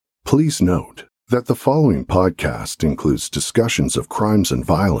Please note that the following podcast includes discussions of crimes and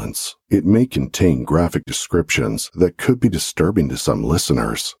violence. It may contain graphic descriptions that could be disturbing to some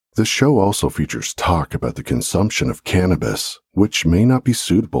listeners. The show also features talk about the consumption of cannabis, which may not be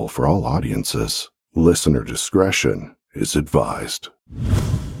suitable for all audiences. Listener discretion is advised.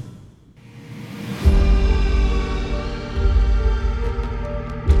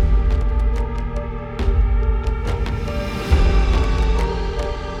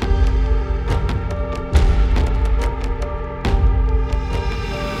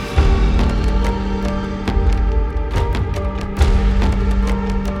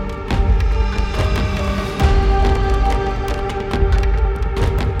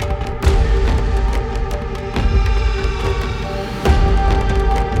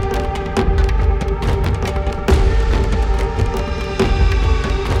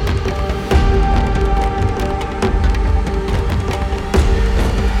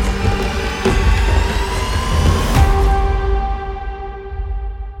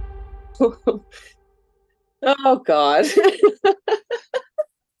 Oh God.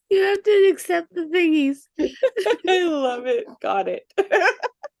 You have to accept the thingies. I love it. Got it.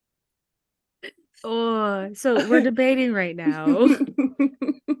 Oh, so we're debating right now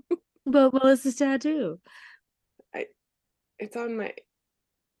about Melissa's tattoo. It's on my.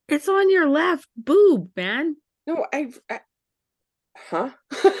 It's on your left boob, man. No, huh?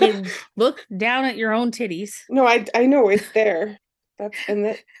 Hey, look down at your own titties. No, I know it's there. That's and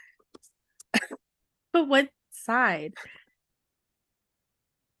that. But what side?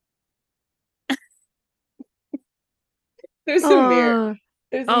 There's a mirror.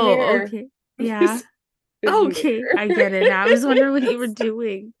 There's a mirror. Okay. Yeah. There's okay, I get it. I was wondering what you were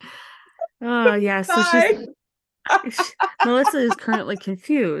doing. Oh, yeah. So Melissa is currently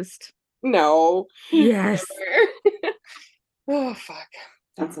confused. No. Yes. Oh, fuck.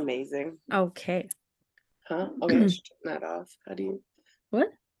 That's amazing. Okay. Huh? Okay, I should turn that off. How do you? What?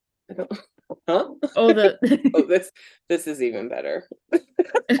 I don't. Huh? Oh, oh, this is even better.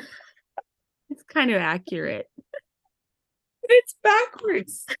 It's kind of accurate. It's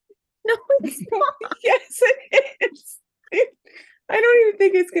backwards. No, it's not. Yes, it is. I don't even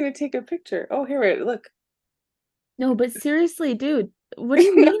think it's gonna take a picture. Oh, here it. Look. No, but seriously, dude, what do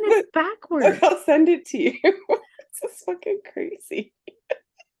you mean it's backwards? I'll send it to you. This is fucking crazy.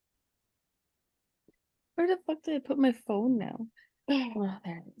 Where the fuck did I put my phone now? Oh,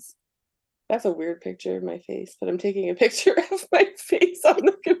 there it is. That's a weird picture of my face, but I'm taking a picture of my face on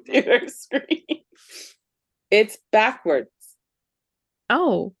the computer screen. It's backwards.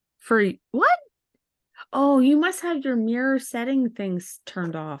 Oh, for what? Oh, you must have your mirror setting things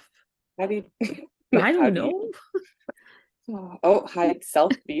turned off. How do you? I don't know. Oh, hide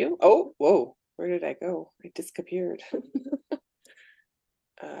self view. Oh, whoa. Where did I go? I disappeared.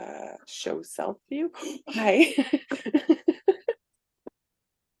 Show self view. Hi.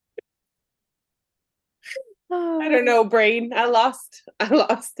 I don't know, brain. I lost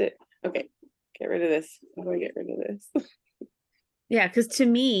it. Okay, get rid of this. How do I get rid of this? Yeah, because to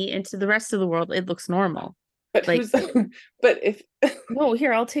me and to the rest of the world, it looks normal. But like, but if no,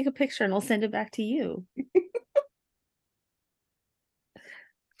 here, I'll take a picture and I'll send it back to you.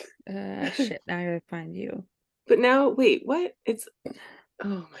 Shit, now I gotta find you. But now, wait, what? It's oh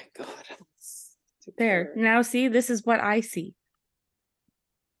my God. There, now see, this is what I see.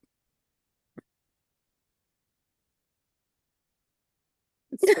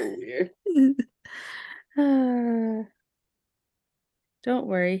 It's so weird. Don't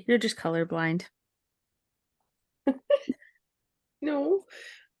worry, you're just colorblind. No.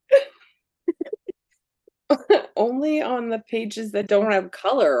 Only on the pages that don't have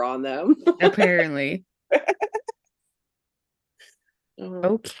color on them. Apparently.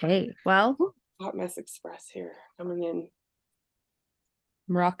 Okay, well. Hot Mess Express here, coming in.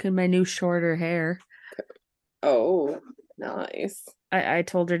 I'm rocking my new shorter hair. Oh, nice. I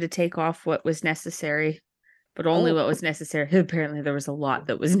told her to take off what was necessary, but only what was necessary. Apparently there was a lot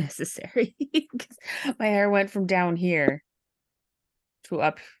that was necessary. My hair went from down here to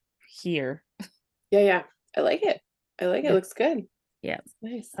up here. Yeah. I like it. It looks good. Yeah. It's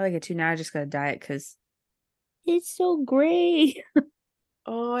nice. I like it too. Now I just gotta dye it because it's so gray.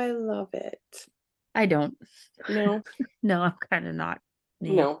 Oh, I love it. I don't. No. No, I'm kind of not.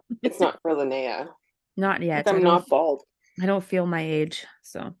 No, it's not for Linnea. Not yet. I'm not bald. I don't feel my age.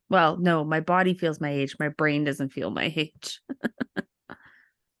 So, well, no, my body feels my age. My brain doesn't feel my age.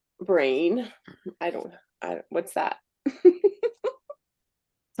 Brain? I don't, what's that?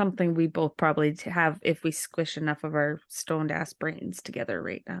 Something we both probably have if we squish enough of our stoned ass brains together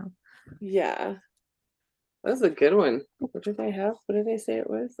right now. Yeah. That was a good one. What did I have? What did I say it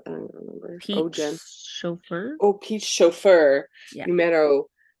was? I don't remember. Oh, Peach Jen. chauffeur. Oh, Peach Chauffeur. Yeah. Numero.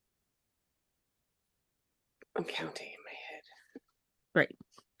 I'm counting in my head. Right.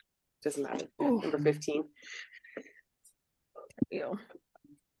 Doesn't matter. Ooh. Number 15. There we go.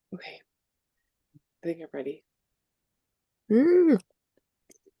 Okay. I think I'm ready.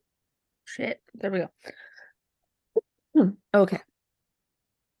 Shit. There we go. Okay.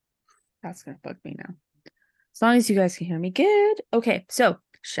 That's gonna bug me now. As long as you guys can hear me good. Okay, so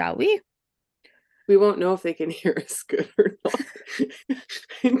shall we? We won't know if they can hear us good or not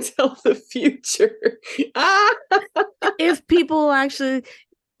until the future. If people actually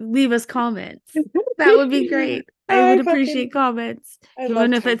leave us comments, that would be great. I would appreciate comments,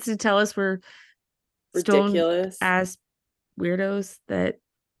 even if it's to tell us we're ridiculous as weirdos that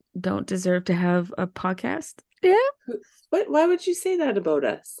don't deserve to have a podcast. Yeah. What? Why would you say that about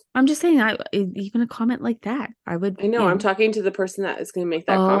us? I'm just saying, even a comment like that, I would. I know. I'm talking to the person that is going to make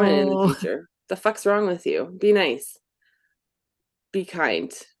that comment in the future. The fuck's wrong with you? Be nice. Be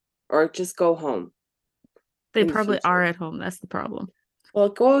kind. Or just go home. They probably are at home. That's the problem. Well,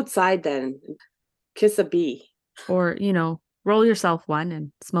 go outside then. Kiss a bee. Or, roll yourself one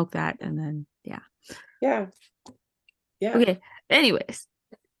and smoke that. And then, yeah. Yeah. Yeah. Okay. Anyways,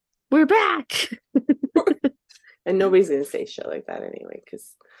 we're back. And nobody's going to say shit like that anyway.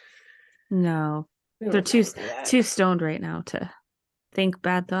 Because no. They're too stoned right now to think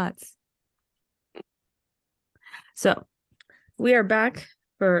bad thoughts. So, we are back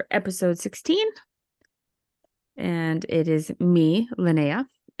for episode 16. And it is me, Linnea,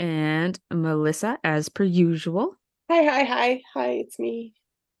 and Melissa, as per usual. Hi, it's me.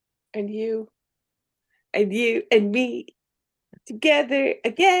 And you. And you and me. Together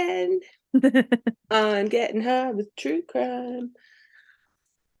again. On Getting High with True Crime.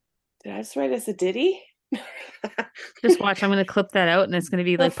 Did I just write us a ditty? Just watch. I'm going to clip that out, and it's going to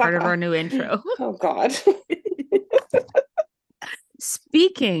be like part of our new intro. Oh, God.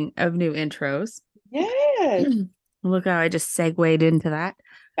 Speaking of new intros. Yeah. Look how I just segued into that.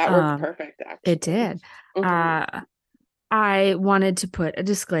 That worked perfect, actually. It did. Mm-hmm. I wanted to put a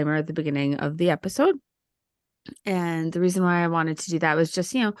disclaimer at the beginning of the episode. And the reason why I wanted to do that was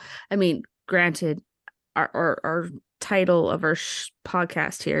just, granted, our title of our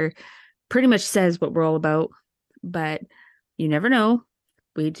podcast here pretty much says what we're all about, but you never know.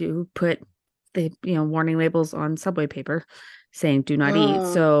 We do put the, warning labels on subway paper saying do not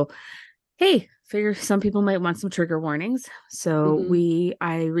eat. So, hey, figure some people might want some trigger warnings. So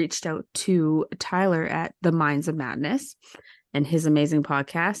I reached out to Tyler at The Minds of Madness and his amazing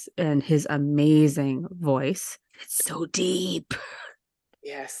podcast and his amazing voice. It's so deep.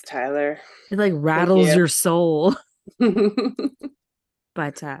 Yes, Tyler. It like rattles your soul.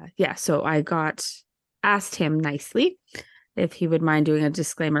 But yeah, so I asked him nicely if he would mind doing a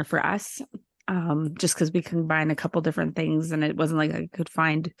disclaimer for us. Just because we combine a couple different things and it wasn't like I could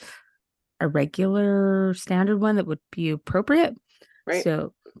find a regular standard one that would be appropriate. Right.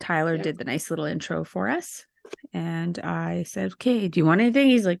 So Tyler did the nice little intro for us. And I said, okay, do you want anything?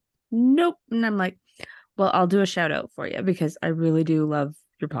 He's like, nope. And I'm like, well, I'll do a shout out for you because I really do love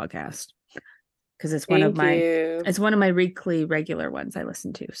your podcast. Because it's one of my weekly regular ones I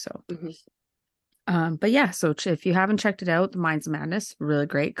listen to. So, but yeah, so if you haven't checked it out, The Minds of Madness, really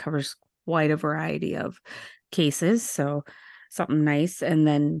great, covers quite a variety of cases. So something nice. And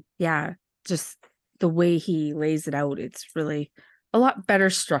then, yeah, just the way he lays it out, it's really a lot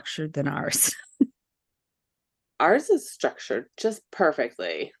better structured than ours. Ours is structured just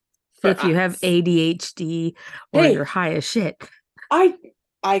perfectly. If you have ADHD or you're high as shit.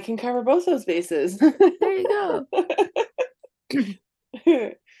 I can cover both those bases. There you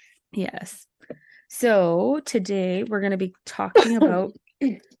go. Yes. So today we're going to be talking about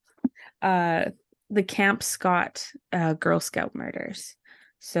the Camp Scott Girl Scout murders.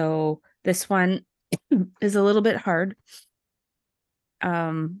 So this one is a little bit hard.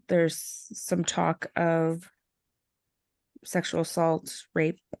 There's some talk of sexual assault,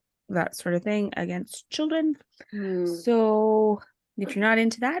 rape, that sort of thing against children. So if you're not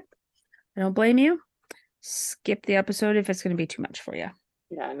into that, I don't blame you. Skip the episode if it's going to be too much for you.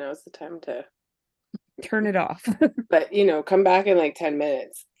 Yeah, now's the time to turn it off. But, come back in like 10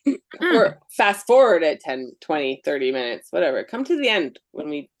 minutes. Or fast forward at 10, 20, 30 minutes, whatever. Come to the end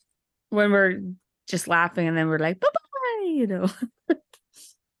when we're just laughing and then we're like, bye-bye,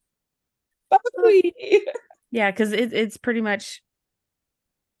 Bye. Yeah, because it's pretty much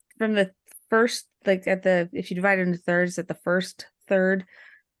from the first, like if you divide it into thirds, at the first third,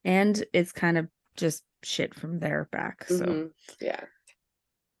 and it's kind of just shit from there back. So yeah.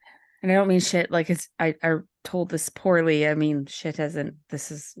 And I don't mean shit like I told this poorly. I mean shit isn't,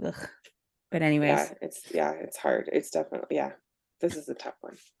 this is, ugh. But anyways. It's hard. It's definitely, this is a tough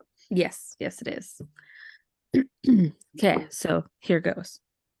one. Yes, it is. Okay, so here goes.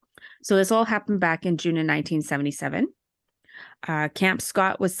 So this all happened back in June of 1977. Camp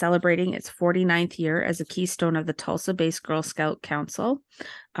Scott was celebrating its 49th year as a keystone of the Tulsa-based Girl Scout Council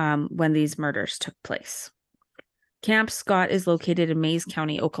when these murders took place. Camp Scott is located in Mayes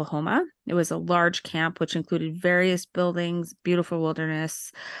County, Oklahoma. It was a large camp which included various buildings, beautiful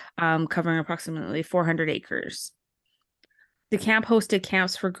wilderness, covering approximately 400 acres. The camp hosted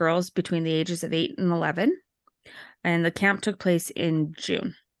camps for girls between the ages of 8 and 11, and the camp took place in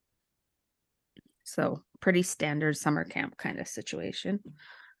June. So pretty standard summer camp kind of situation,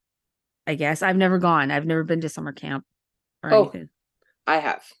 I guess. I've never gone. I've never been to summer camp or anything. I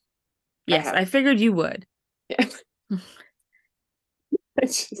have. Yes, I figured you would. Yeah.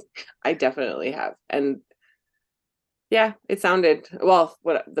 I definitely have. And yeah, it sounded, well,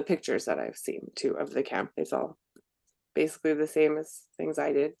 what the pictures that I've seen too of the camp, it's all basically the same as things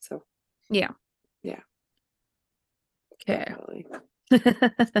I did. So yeah. Okay. Definitely.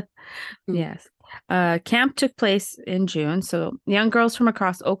 Yes. Camp took place in June, so young girls from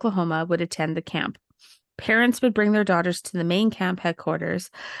across Oklahoma would attend the camp. Parents would bring their daughters to the main camp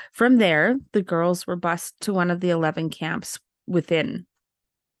headquarters. From there, the girls were bused to one of the 11 camps within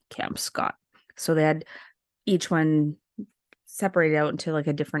Camp Scott. So they had each one separated out into like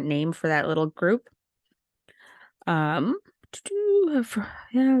a different name for that little group. And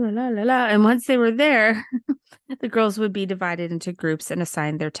once they were there, the girls would be divided into groups and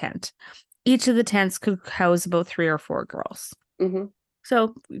assigned their tent. Each of the tents could house about 3 or 4 girls. Mm-hmm.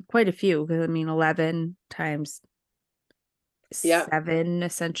 So quite a few, because I mean 11 times 7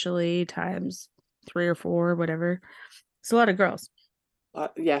 essentially times 3 or 4, whatever. It's a lot of girls.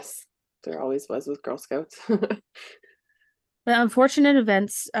 Yes, there always was with Girl Scouts. The unfortunate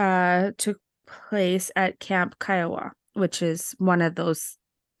events took place at Camp Kiowa, which is one of those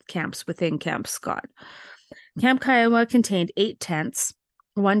camps within Camp Scott. Camp Kiowa contained 8 tents,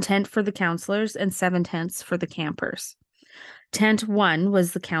 1 tent for the counselors and 7 tents for the campers. Tent 1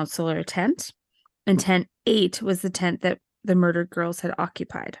 was the counselor tent, and tent 8 was the tent that the murdered girls had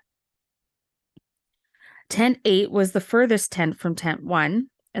occupied. Tent 8 was the furthest tent from tent 1,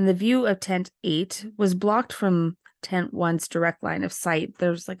 and the view of tent 8 was blocked from tent 1's direct line of sight.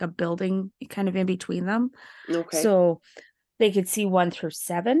 There's like a building kind of in between them. Okay. So they could see 1 through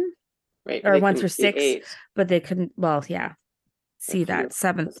 7. Right. Or 1 through 6. 8. But they couldn't, see that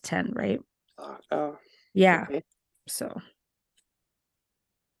 7th tent, right? Oh. Yeah. Okay. So.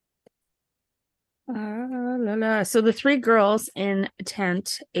 So the 3 girls in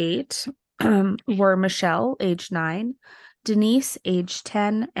tent 8 were Michelle, age 9, Denise, age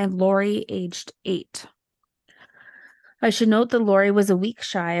 10, and Lori, aged 8. I should note that Lori was a week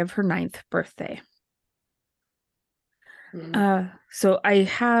shy of her 9th birthday. Mm-hmm. So I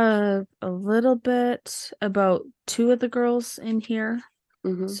have a little bit about 2 of the girls in here.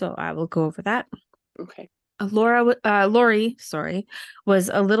 Mm-hmm. So I will go over that. Okay. Lori, was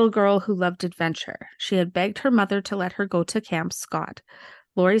a little girl who loved adventure. She had begged her mother to let her go to Camp Scott.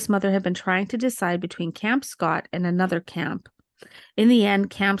 Lori's mother had been trying to decide between Camp Scott and another camp. In the end,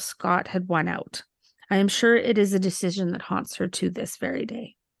 Camp Scott had won out. I am sure it is a decision that haunts her to this very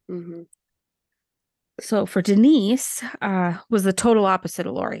day. Mm-hmm. So for Denise, was the total opposite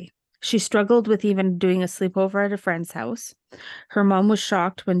of Lori. She struggled with even doing a sleepover at a friend's house. Her mom was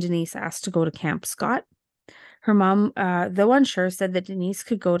shocked when Denise asked to go to Camp Scott. Her mom, though unsure, said that Denise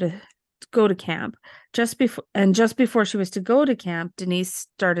could go to camp. Just before she was to go to camp, Denise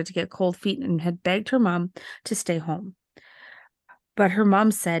started to get cold feet and had begged her mom to stay home. But her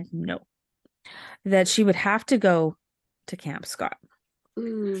mom said no, that she would have to go to Camp Scott.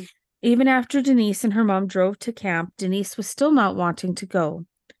 Mm. Even after Denise and her mom drove to camp, Denise was still not wanting to go.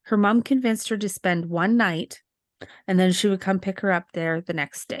 Her mom convinced her to spend 1 night, and then she would come pick her up there the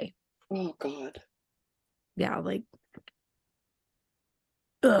next day. Oh, God. Yeah, like,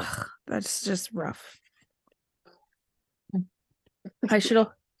 that's just rough. I should have...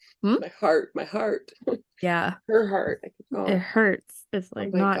 My heart. Yeah. Her heart. It hurts. It's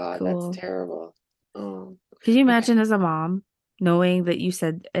like, not God, cool. That's terrible. Oh. Could you imagine as a mom knowing that you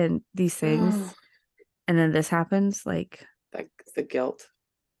said and these things and then this happens? Like the guilt.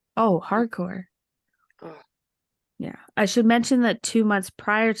 Oh, hardcore. Oh. Yeah. I should mention that 2 months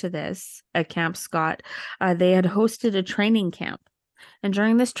prior to this at Camp Scott, they had hosted a training camp. And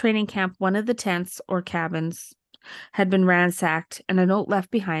during this training camp, one of the tents or cabins had been ransacked and a note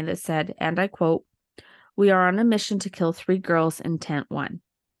left behind that said, and I quote, "We are on a mission to kill 3 girls in tent 1.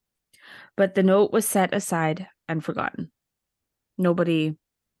 But the note was set aside and forgotten. Nobody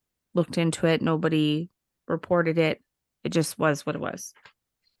looked into it. Nobody reported it. It just was what it was.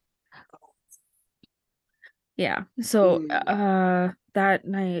 Yeah. So that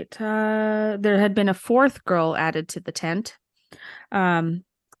night, there had been a fourth girl added to the tent.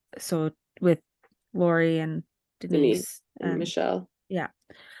 So with Lori and Denise and Michelle. Yeah.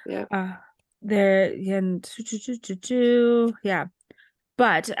 Yeah. There and yeah.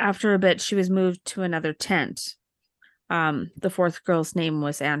 But after a bit, she was moved to another tent. The fourth girl's name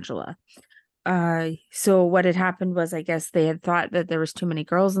was Angela. So what had happened was, I guess they had thought that there was too many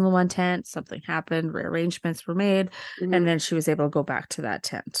girls in the one tent. Something happened, rearrangements were made, and then she was able to go back to that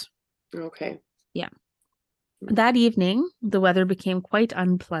tent. Okay. Yeah. That evening, the weather became quite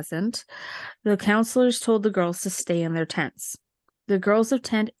unpleasant. The counselors told the girls to stay in their tents. The girls of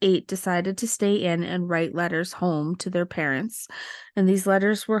Tent 8 decided to stay in and write letters home to their parents, and these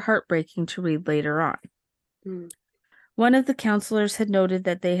letters were heartbreaking to read later on. One of the counselors had noted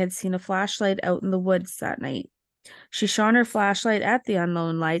that they had seen a flashlight out in the woods that night. She shone her flashlight at the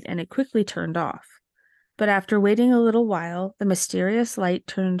unknown light, and it quickly turned off. But after waiting a little while, the mysterious light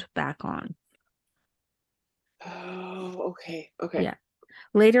turned back on. Oh, okay. Okay. Yeah.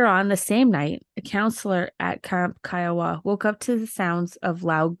 Later on the same night, a counselor at Camp Kiowa woke up to the sounds of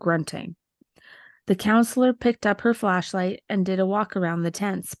loud grunting. The counselor picked up her flashlight and did a walk around the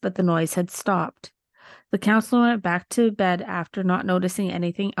tents, but the noise had stopped. The counselor went back to bed after not noticing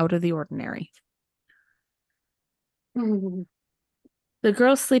anything out of the ordinary. The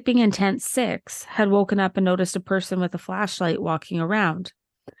girls sleeping in tent 6 had woken up and noticed a person with a flashlight walking around.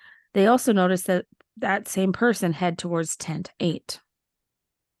 They also noticed that that same person head towards tent 8.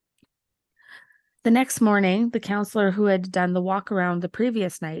 The next morning, the counselor who had done the walk around the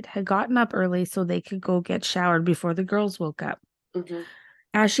previous night had gotten up early so they could go get showered before the girls woke up.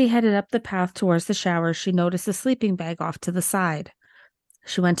 As she headed up the path towards the shower, she noticed a sleeping bag off to the side.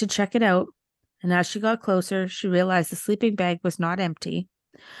 She went to check it out, and as she got closer, she realized the sleeping bag was not empty,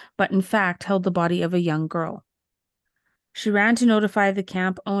 but in fact held the body of a young girl. She ran to notify the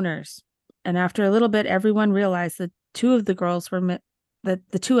camp owners, and after a little bit, everyone realized that the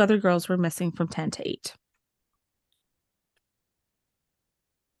two other girls were missing from tent 8.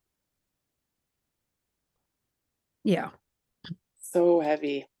 Yeah. So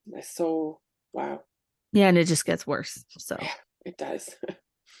heavy. Wow. Yeah, and it just gets worse. So yeah, it does.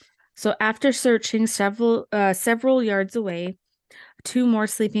 So after searching several yards away, 2 more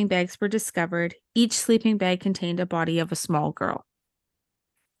sleeping bags were discovered. Each sleeping bag contained a body of a small girl.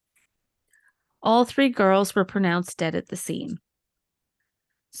 All 3 girls were pronounced dead at the scene.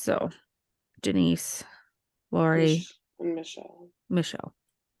 So, Denise, Lori, and Michelle.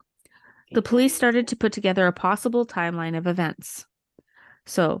 The police started to put together a possible timeline of events.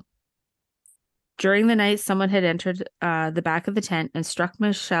 So, during the night, someone had entered the back of the tent and struck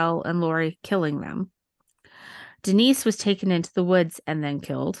Michelle and Lori, killing them. Denise was taken into the woods and then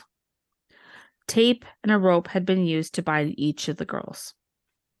killed. Tape and a rope had been used to bind each of the girls.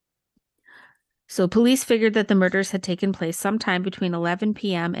 So police figured that the murders had taken place sometime between 11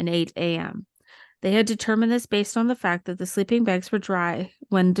 p.m. and 8 a.m. They had determined this based on the fact that the sleeping bags were dry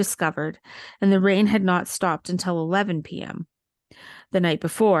when discovered, and the rain had not stopped until 11 p.m. the night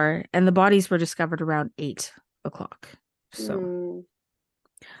before, and the bodies were discovered around 8 o'clock. So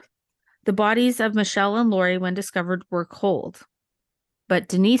the bodies of Michelle and Lori, when discovered, were cold, but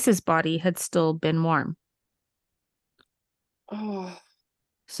Denise's body had still been warm. Oh.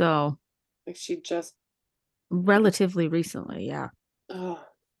 So like she just relatively recently, yeah. Oh.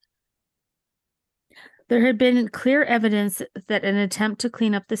 There had been clear evidence that an attempt to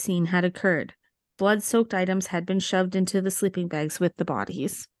clean up the scene had occurred. Blood-soaked items had been shoved into the sleeping bags with the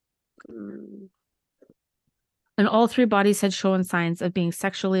bodies. And all 3 bodies had shown signs of being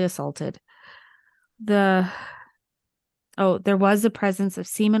sexually assaulted. There was the presence of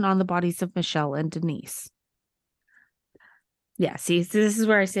semen on the bodies of Michelle and Denise. Yeah, see, this is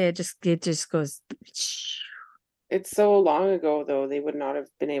where I say it just goes. It's so long ago, though, they would not have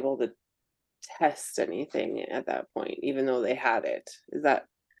been able to test anything at that point, even though they had it. Is that?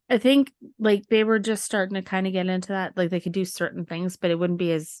 I think like they were just starting to kind of get into that. Like they could do certain things, but it wouldn't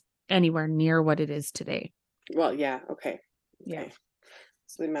be as anywhere near what it is today. Well, yeah. Okay. Yeah.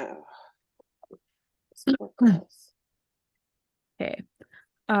 So they met. Okay.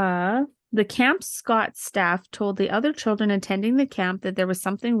 The Camp Scott staff told the other children attending the camp that there was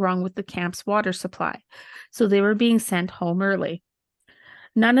something wrong with the camp's water supply, so they were being sent home early.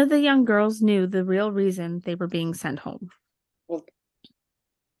 None of the young girls knew the real reason they were being sent home. Well,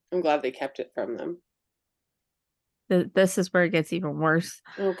 I'm glad they kept it from them. This is where it gets even worse.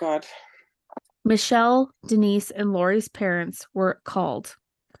 Oh, God. Michelle, Denise, and Lori's parents were called,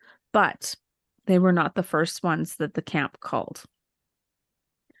 but they were not the first ones that the camp called.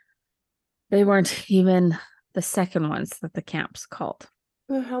 They weren't even the second ones that the camps called.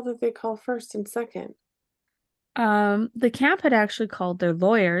 Who the hell did they call first and second? The camp had actually called their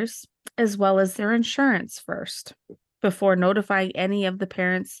lawyers as well as their insurance first before notifying any of the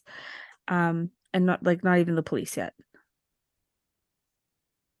parents, and not even the police yet.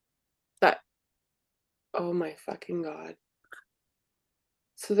 Oh my fucking God.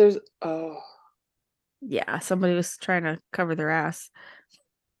 So there's, yeah, somebody was trying to cover their ass.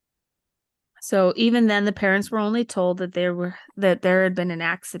 So even then, the parents were only told that there had been an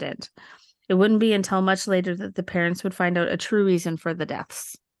accident. It wouldn't be until much later that the parents would find out a true reason for the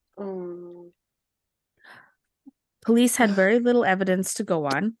deaths. Police had very little evidence to go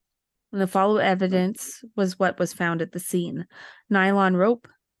on, and the follow-up evidence was what was found at the scene: nylon rope,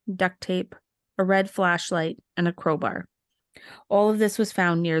 duct tape, a red flashlight, and a crowbar. All of this was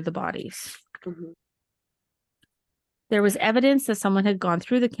found near the bodies. Mm-hmm. There was evidence that someone had gone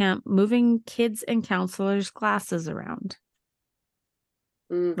through the camp moving kids and counselors' glasses around.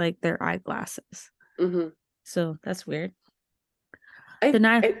 Like their eyeglasses. Mm-hmm. So that's weird. I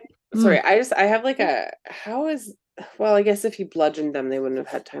have like I guess if you bludgeoned them, they wouldn't have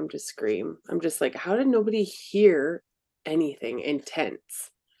had time to scream. I'm just like, how did nobody hear anything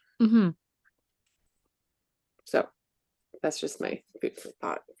intense? Mm-hmm. So that's just my food for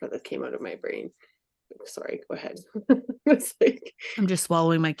thought that came out of my brain. Sorry, go ahead. It's like, I'm just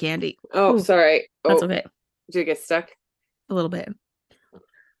swallowing my candy. Oh, sorry. That's okay. Did you get stuck? A little bit.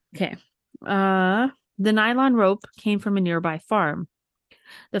 Okay. The nylon rope came from a nearby farm.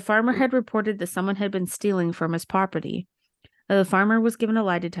 The farmer had reported that someone had been stealing from his property. The farmer was given a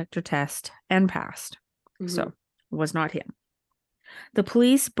lie detector test and passed. Mm-hmm. So it was not him. The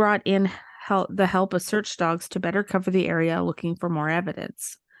police brought in the help of search dogs to better cover the area, looking for more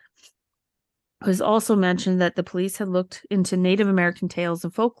evidence. It was also mentioned that the police had looked into Native American tales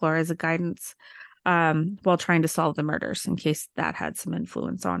and folklore as a guidance while trying to solve the murders, in case that had some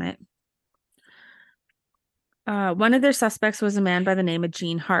influence on it. One of their suspects was a man by the name of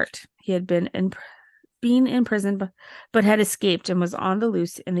Gene Hart. He had been in prison, but had escaped and was on the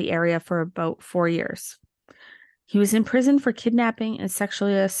loose in the area for about 4 years. He was in prison for kidnapping and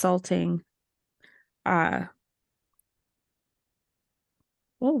sexually assaulting. Oh,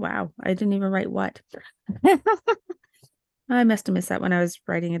 wow. I didn't even write what. I must have missed that when I was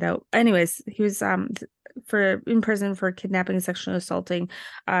writing it out. Anyways, he was in prison for kidnapping and sexually assaulting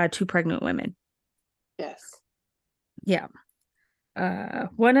 2 pregnant women. Yes. Yeah.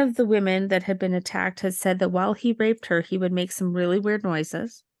 One of the women that had been attacked had said that while he raped her, he would make some really weird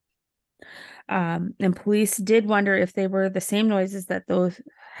noises. And police did wonder if they were the same noises that those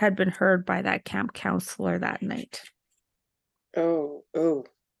had been heard by that camp counselor that night. Oh.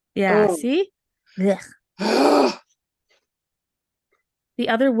 Yeah, see? The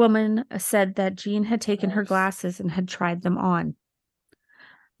other woman said that Jean had taken her glasses and had tried them on.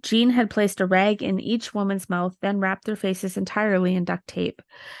 Jean had placed a rag in each woman's mouth, then wrapped their faces entirely in duct tape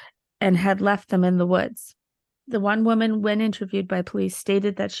and had left them in the woods. The one woman, when interviewed by police,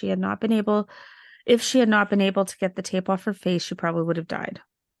 stated that if she had not been able to get the tape off her face, she probably would have died.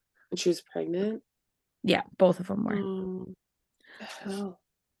 And she was pregnant? Yeah, both of them were. The hell?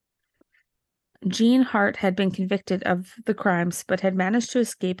 Gene Hart had been convicted of the crimes, but had managed to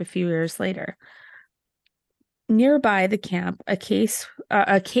escape a few years later. Nearby the camp, a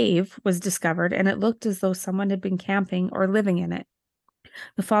cave was discovered, and it looked as though someone had been camping or living in it.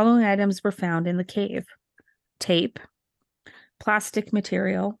 The following items were found in the cave: tape, plastic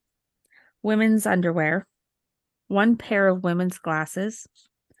material, women's underwear, 1 pair of women's glasses,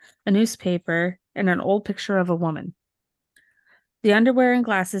 a newspaper, and an old picture of a woman. The underwear and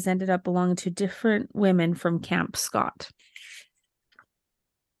glasses ended up belonging to different women from Camp Scott.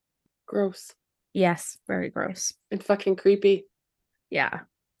 Gross. Yes, very gross. And fucking creepy. Yeah.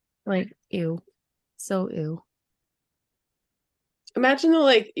 Like, ew. So ew. Imagine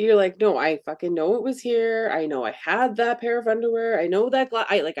though, you're like, no, I fucking know it was here. I know I had that pair of underwear. I know that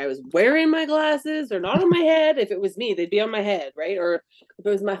I was wearing my glasses. They're not on my head. If it was me, they'd be on my head, right? Or if it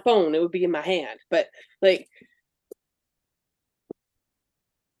was my phone, it would be in my hand. But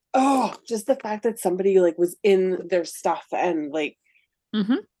just the fact that somebody was in their stuff and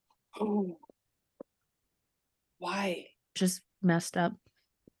mm-hmm. Oh, why? Just messed up.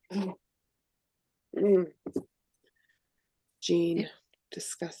 Jean,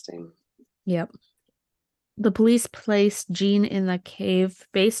 disgusting. Yep. The police placed Jean in the cave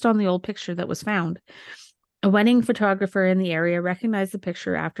based on the old picture that was found. A wedding photographer in the area recognized the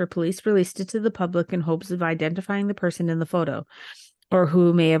picture after police released it to the public in hopes of identifying the person in the photo or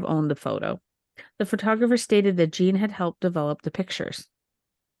who may have owned the photo. The photographer stated that Jean had helped develop the pictures.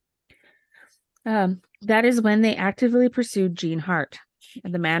 That is when they actively pursued Jean Hart,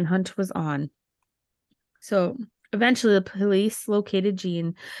 and the manhunt was on. So eventually the police located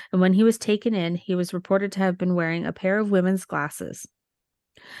Jean, and when he was taken in, he was reported to have been wearing a pair of women's glasses.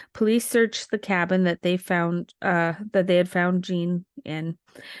 Police searched the cabin that they had found Jean in,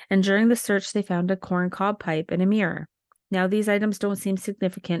 and during the search they found a corncob pipe and a mirror. Now these items don't seem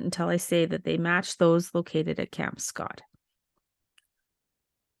significant until I say that they match those located at Camp Scott.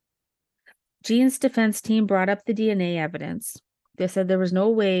 Jean's defense team brought up the DNA evidence. They said there was no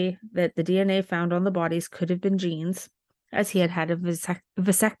way that the DNA found on the bodies could have been Jean's, as he had had a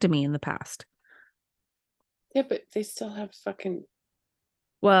vasectomy in the past. Yeah, but they still have fucking...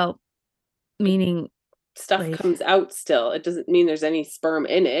 Well, meaning... Stuff comes out still. It doesn't mean there's any sperm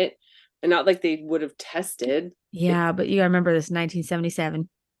in it. And not like they would have tested. Yeah, but you gotta remember this, 1977.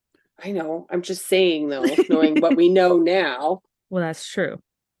 I know. I'm just saying, though, knowing what we know now. Well, that's true.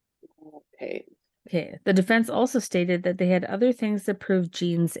 Okay. The defense also stated that they had other things that proved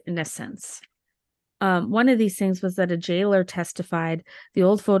Jean's innocence. One of these things was that a jailer testified the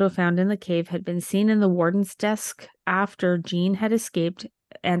old photo found in the cave had been seen in the warden's desk after Jean had escaped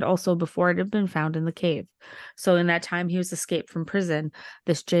and also before it had been found in the cave. So in that time he was escaped from prison,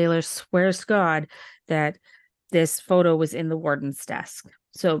 this jailer swears to God that this photo was in the warden's desk.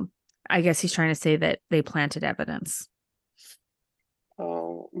 So I guess he's trying to say that they planted evidence.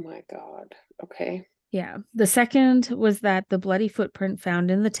 Oh my God. Okay. Yeah. The second was that the bloody footprint found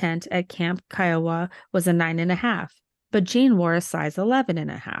in the tent at Camp Kiowa was a 9.5, but Jean wore a size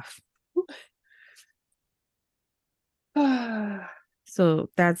 11.5. So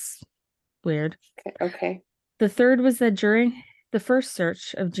that's weird. Okay. The third was that during the first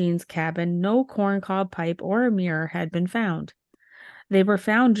search of Jean's cabin, no corncob pipe or a mirror had been found. They were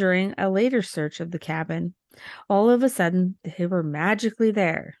found during a later search of the cabin. All of a sudden, they were magically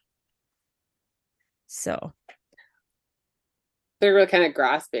there. So they're really kind of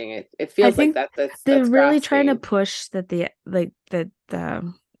grasping it. It feels like they're really trying to push that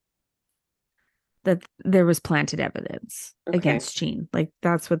that there was planted evidence against Jean. Like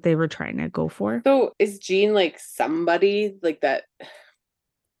that's what they were trying to go for. So is Jean like somebody like that?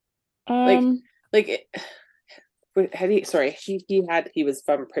 He was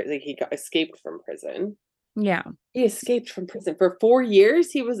from prison. He got escaped from prison. Yeah. He escaped from prison for 4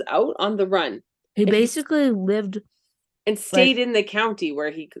 years. He was out on the run. He basically lived and stayed in the county where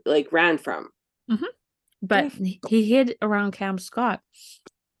he like ran from. Mm-hmm. But he hid around Camp Scott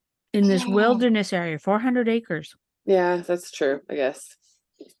in this wilderness area, 400 acres. Yeah, that's true. I guess.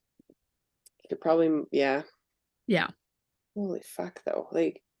 Could probably, yeah. Yeah. Holy fuck, though!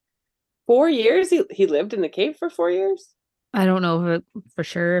 Like 4 years, he lived in the cave for 4 years. I don't know for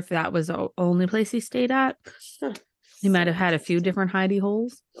sure if that was the only place he stayed at. Huh. He might have had a few different hidey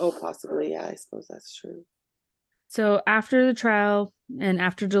holes. Oh, possibly. Yeah, I suppose that's true. So after the trial and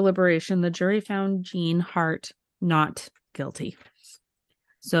after deliberation, the jury found Jean Hart not guilty.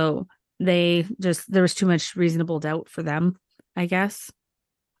 So there was too much reasonable doubt for them, I guess.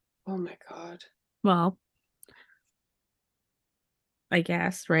 Oh my God. Well, I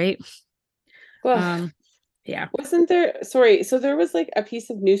guess, right? Well, yeah. Wasn't there, sorry, so there was like a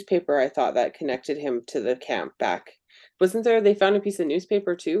piece of newspaper, I thought, that connected him to the camp back. Wasn't there, they found a piece of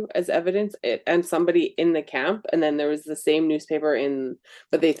newspaper too as evidence and somebody in the camp, and then there was the same newspaper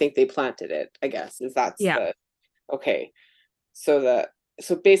but they think they planted it, I guess. Okay. So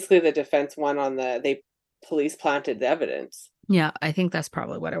basically the defense won on police planted the evidence. Yeah, I think that's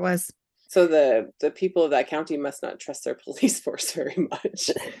probably what it was. So the people of that county must not trust their police force very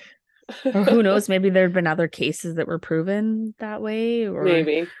much. Or who knows, maybe there had been other cases that were proven that way, or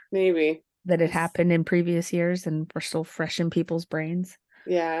maybe that it happened in previous years and were still fresh in people's brains.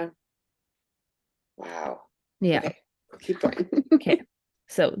 Yeah. Wow. Yeah. Okay. Keep going. Okay.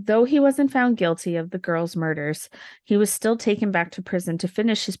 So, though he wasn't found guilty of the girls' murders, he was still taken back to prison to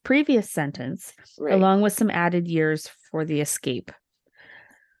finish his previous sentence, along with some added years for the escape.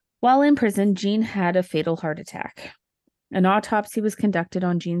 While in prison, Jean had a fatal heart attack. An autopsy was conducted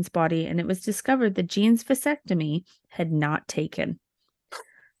on Jean's body, and it was discovered that Jean's vasectomy had not taken.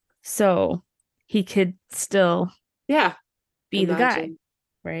 So he could still be the guy,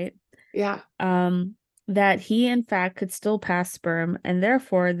 right? Yeah. That he, in fact, could still pass sperm, and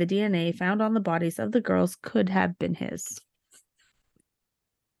therefore the DNA found on the bodies of the girls could have been his.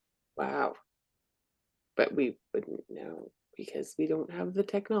 Wow. But we wouldn't know because we don't have the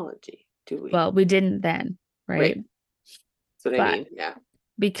technology, do we? Well, we didn't then. right? That's what I But mean. Yeah.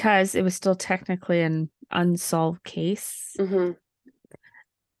 because it was still technically an unsolved case,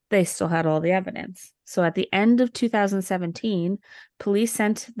 they still had all the evidence. So at the end of 2017, police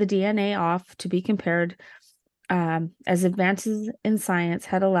sent the DNA off to be compared, as advances in science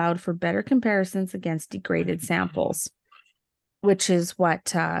had allowed for better comparisons against degraded samples, which is what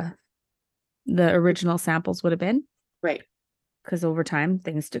the original samples would have been. Right. Because over time,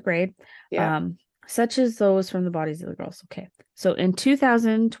 things degrade. Yeah. Such as those from the bodies of the girls. Okay. So in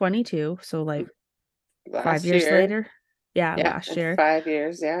 2022, so like Last 5 years year. later, last year, 5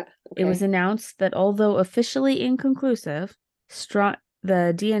 years, yeah. it was announced that although officially inconclusive, the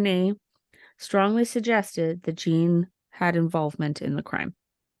DNA strongly suggested that Jean had involvement in the crime.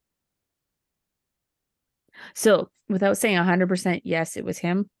 So without saying 100% yes, it was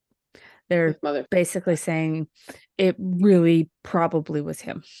him, they're basically saying it really probably was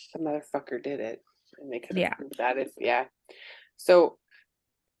him. The motherfucker did it. And they could have proved that so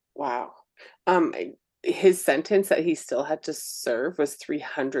wow. His sentence that he still had to serve was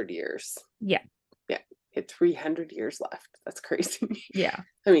 300 years. Yeah. Yeah. He had 300 years left. That's crazy. Yeah.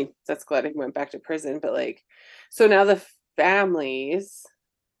 I mean, that's glad he went back to prison, but like, so now the families,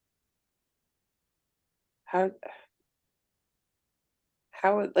 how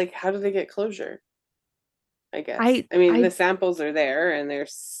do they get closure? I guess. I mean, the samples are there and they're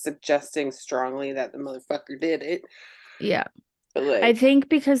suggesting strongly that the motherfucker did it. Yeah. But like, I think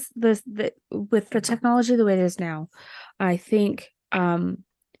because with the technology the way it is now, I think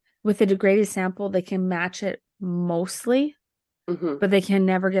with the degraded sample, they can match it mostly, but they can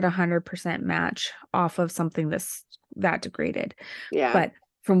never get 100% match off of something that's that degraded. Yeah. But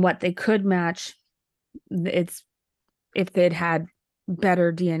from what they could match, it's if they'd had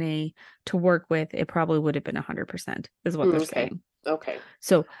better DNA to work with, it probably would have been 100%, is what they're saying. Okay.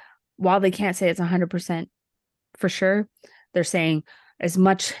 So while they can't say it's 100% for sure, they're saying as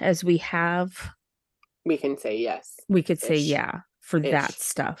much as we have, we can say yes. We could say for that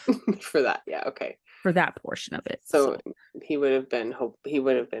stuff. For that, yeah, okay. For that portion of it. So he would have been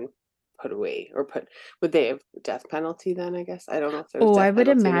put away or would they have death penalty then, I guess? I don't know if there's death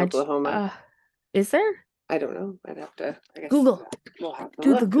penalty in Oklahoma. Is there? I don't know. I'd have to, I guess. Google. We'll have to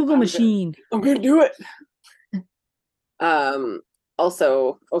do the Google machine. I'm gonna do it.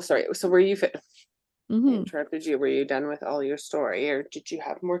 Also, sorry. So were you interrupted you? Were you done with all your story, or did you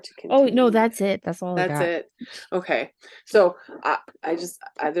have more to continue? Oh no, that's it. That's all. That's it. Okay. So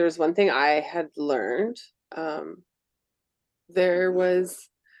there was one thing I had learned. There was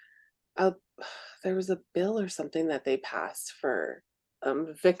a bill or something that they passed for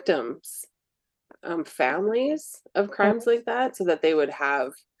victims, families of crimes like that, so that they would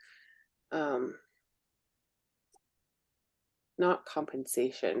have not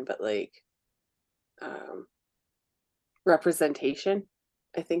compensation, but like representation,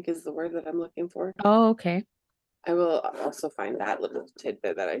 I think is the word that I'm looking for. Oh, okay. I will also find that little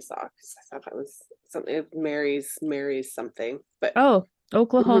tidbit that I saw because I thought that was something. Mary's something, but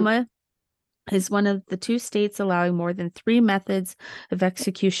Oklahoma is one of the 2 states allowing more than 3 methods of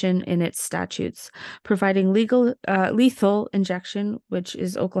execution in its statutes, providing lethal injection, which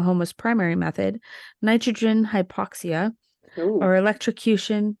is Oklahoma's primary method, nitrogen hypoxia, or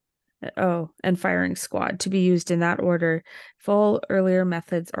electrocution, and firing squad to be used in that order. If all earlier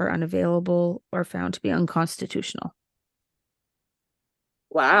methods are unavailable or found to be unconstitutional.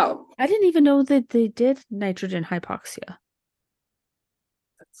 Wow. I didn't even know that they did nitrogen hypoxia.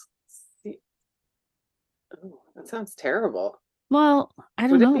 That sounds terrible. Well, I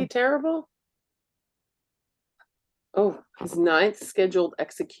don't know. Would it be terrible? Oh, his 9th scheduled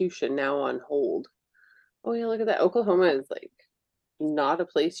execution now on hold. Oh yeah, look at that. Oklahoma is like not a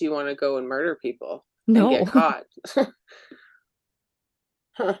place you want to go and murder people and get caught.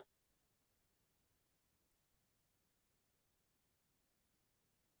 Huh.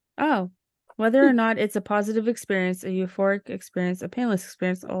 Oh, whether or not it's a positive experience, a euphoric experience, a painless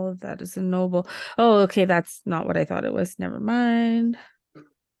experience, all of that is a noble. Oh, okay, that's not what I thought it was. Never mind.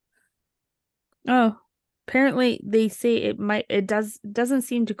 Oh, apparently they say it doesn't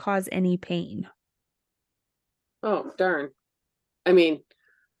seem to cause any pain. Oh, darn. I mean,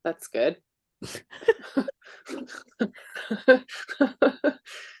 that's good.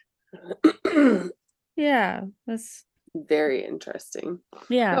 Yeah, that's very interesting.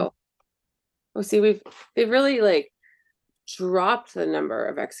 Yeah. Oh, see, they've really like dropped the number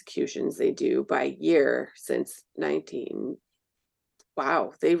of executions they do by year since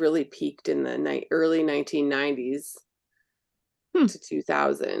Wow, they really peaked in the early 1990s to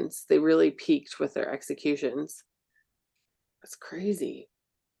 2000s. They really peaked with their executions. That's crazy.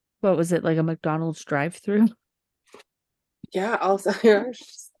 What was it, like a McDonald's drive-through? Yeah, also I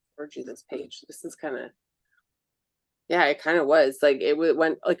just forward you this page. This is kind of, yeah, it kind of was like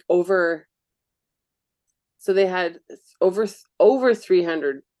went like over. So they had over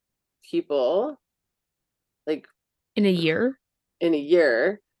 300 people, like In a year? in a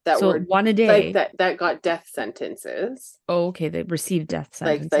year that So were one a like day. that got death sentences. Oh, okay. They received death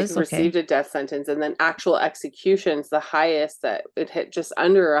Like sentences. received a death sentence, and then actual executions, the highest that it hit just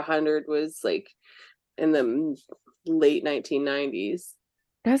under 100 was like in the late 1990s.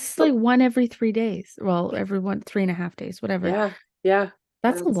 That's like one every 3 days. Well, every 3.5 days, whatever. Yeah.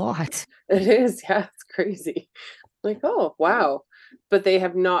 That's a lot. It is. Yeah, it's crazy. Like, oh wow. But they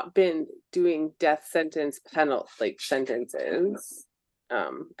have not been doing death sentence sentences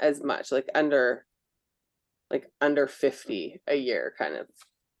as much, like under 50 a year, kind of,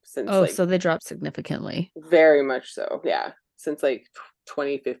 since So they dropped significantly. very much so. Yeah. Since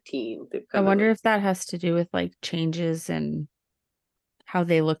 2015. I wonder if that has to do with like changes in how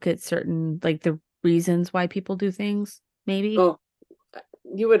they look at certain, like the reasons why people do things, maybe. Oh,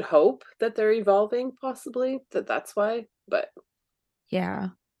 you would hope that they're evolving, possibly, that's why, but yeah.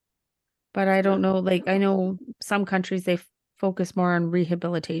 But I don't know, like I know some countries they focus more on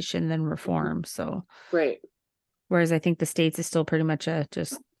rehabilitation than reform, so right. Whereas I think the States is still pretty much a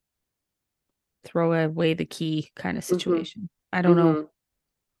just throw away the key kind of situation. I don't know.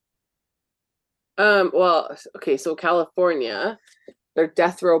 Well, okay, so California, their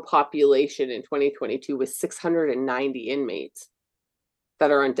death row population in 2022 was 690 inmates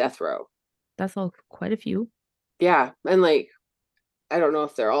that are on death row. That's quite a few. Yeah, and I don't know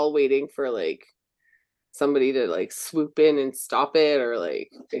if they're all waiting for somebody to swoop in and stop it, or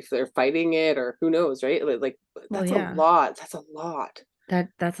if they're fighting it, or who knows, right? That's a lot. That's a lot.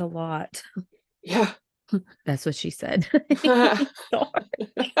 That's a lot. Yeah. That's what she said.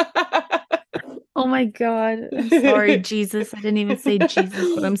 Oh my God. I'm sorry, Jesus. I didn't even say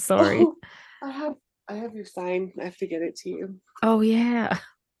Jesus, but I'm sorry. I have your sign. I have to get it to you. Oh yeah. I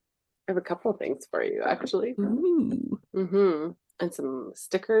have a couple of things for you, actually. Ooh. And some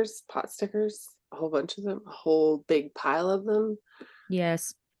stickers, pot stickers, a whole bunch of them, a whole big pile of them.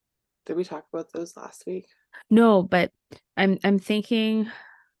 Yes. Did we talk about those last week? No, but I'm thinking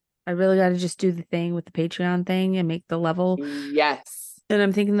I really got to just do the thing with the Patreon thing and make the level. Yes. And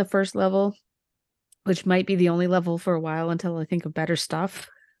I'm thinking the first level, which might be the only level for a while until I think of better stuff.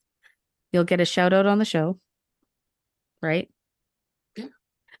 You'll get a shout out on the show. Right? Yeah.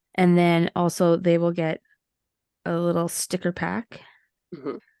 And then also they will get a little sticker pack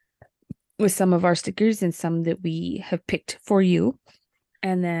with some of our stickers and some that we have picked for you.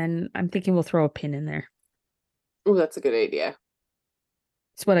 And then I'm thinking we'll throw a pin in there. Oh, that's a good idea.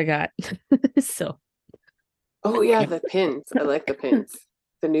 That's what I got. So. Oh yeah, the pins. I like the pins.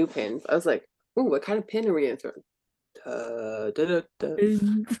 The new pins. I was like, oh, what kind of pin are we gonna throw?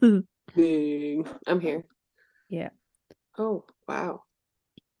 Bing. I'm here. Yeah. Oh wow.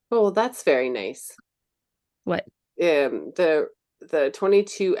 Oh, well, that's very nice. What? The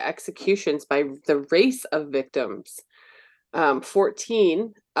 22 executions by the race of victims.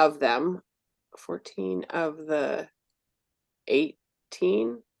 14 of them, 14 of the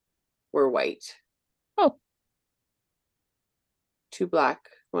 18 were white. Oh. 2 black,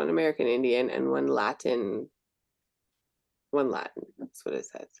 1 American Indian, and 1 Latin. That's what it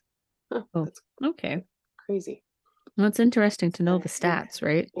says. Huh, oh, that's okay. Crazy. Well, it's interesting to know the stats,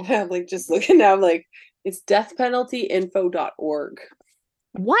 right? Yeah, just looking now, it's deathpenaltyinfo.org.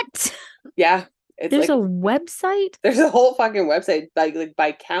 What? Yeah. There's a website? There's a whole fucking website,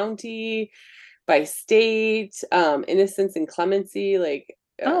 by county, by state, innocence and clemency,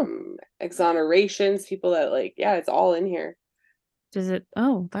 exonerations, people that yeah, it's all in here. Does it?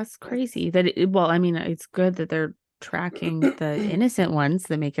 Oh, that's crazy. Well, I mean, it's good that they're tracking the innocent ones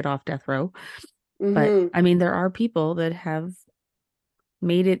that make it off death row. But I mean, there are people that have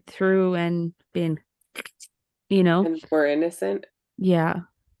made it through and been, and were innocent. Yeah.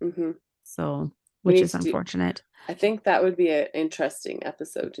 So, which is unfortunate. I think that would be an interesting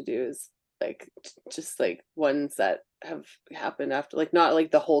episode to do, is just ones that have happened after,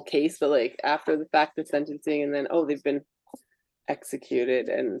 not the whole case, but after the fact of sentencing, and then they've been executed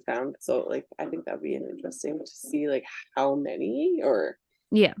and found. So I think that'd be interesting to see how many, or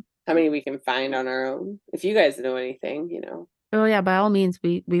how many we can find on our own. If you guys know anything, Oh yeah, by all means,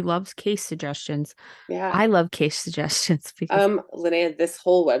 we love case suggestions. Yeah, I love case suggestions because Linnea, this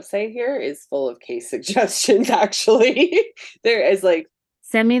whole website here is full of case suggestions. Actually, there is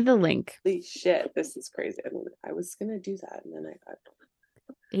send me the link. Holy shit, this is crazy. I was gonna do that, and then I got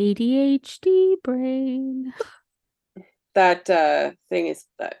ADHD brain. That thing is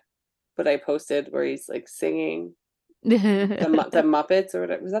that what I posted where he's singing The Muppets or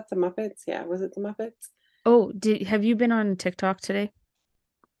whatever. Was that the Muppets? Yeah, was it the Muppets? Oh, have you been on TikTok today?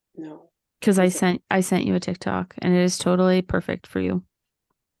 No. Because I sent you a TikTok and it is totally perfect for you.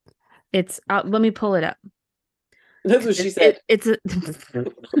 It's let me pull it up. That's what she said. It's a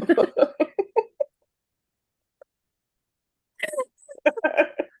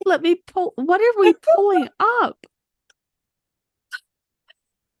let me pull. What are we pulling up?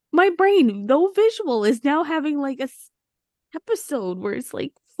 My brain, though visual, is now having like a episode where it's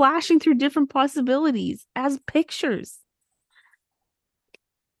like flashing through different possibilities as pictures.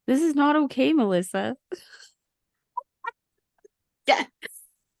 This is not okay, Melissa. Yes.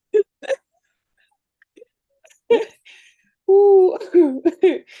 Ooh.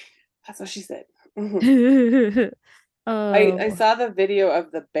 That's what she said. I saw the video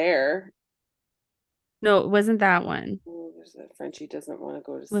of the bear. No, it wasn't that one. Oh, there's a Frenchie doesn't want to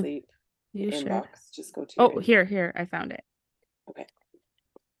go to sleep. You inbox. Just go to. Oh, here. I found it. Okay.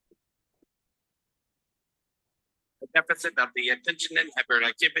 The deficit of the attention and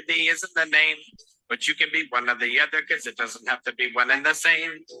hyperactivity isn't the name, but you can be one or the other because it doesn't have to be one and the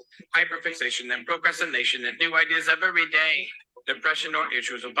same. Hyperfixation and procrastination and new ideas every day. Depression or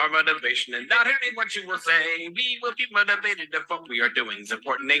issues with our motivation and not hearing what you will say. We will be motivated if what we are doing is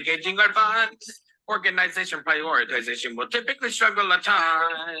important, engaging our funds. Organization prioritization will typically struggle at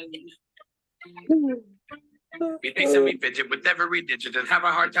times. We pace and we fidget with every digit and have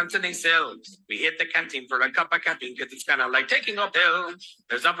a hard time sitting still. We hit the canteen for a cup of caffeine because it's kind of like taking a pill.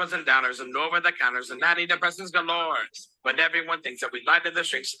 There's uppers and downers and over the counters and antidepressants galore. But everyone thinks that we lie to the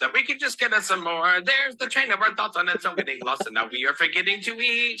shrinks so that we can just get us some more. There's the train of our thoughts on its own getting lost, and now we are forgetting to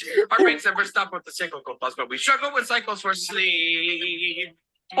eat. Our brains never stop with the cyclical pulse, but we struggle with cycles for sleep.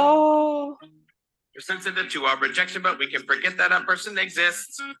 Oh. We're sensitive to our rejection, but we can forget that a person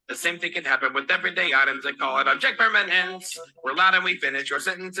exists. The same thing can happen with everyday items that call it object permanence. We're loud and we finish your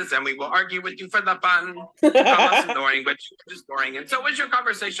sentences and we will argue with you for the fun. You call us annoying, but you're just boring, and so is your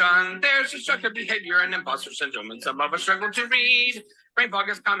conversation. There's destructive behavior and imposter syndrome, and some of us struggle to read. Brain fog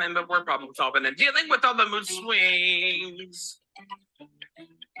is common, but we're problem solving and dealing with all the mood swings.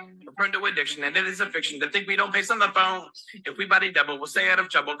 We're prone to addiction, and it is a fiction to think we don't pace on the phone. If we body double, we'll stay out of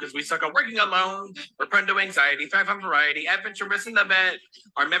trouble because we suck at working alone. We're prone to anxiety, thrive on variety, adventurous in the bed.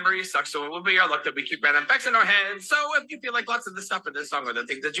 Our memory sucks, so it will be our luck that we keep random facts in our heads. So if you feel like lots of the stuff in this song are the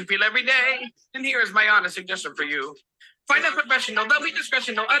things that you feel every day, then here is my honest suggestion for you. Find a professional, they'll be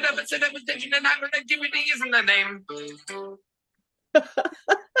discretional. A deficit of attention and hyperactivity isn't the name.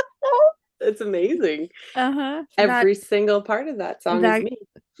 It's amazing. Uh-huh. Every single part of that song is me.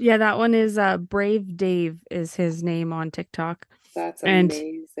 Yeah, that one is Brave Dave is his name on TikTok. That's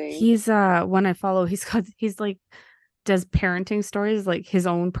amazing. And he's one I follow. He's like does parenting stories, like his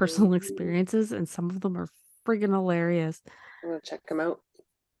own personal experiences, and some of them are friggin' hilarious. I'm gonna check him out.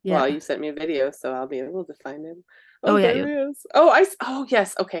 Yeah. Well, you sent me a video, so I'll be able to find him. Oh yeah, there he is. Oh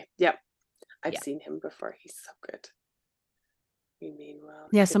yes. Okay. Yep. I've seen him before. He's so good. You mean well?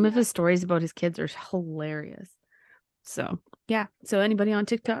 Yeah, some of his stories about his kids are hilarious. So yeah. So anybody on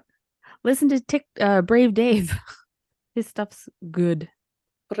TikTok, listen to Brave Dave. His stuff's good.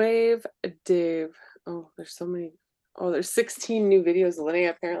 Brave Dave. Oh, there's so many. Oh, there's 16 new videos. Linnea,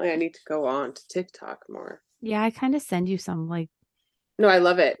 apparently I need to go on to TikTok more. Yeah, I kind of send you some like. No, I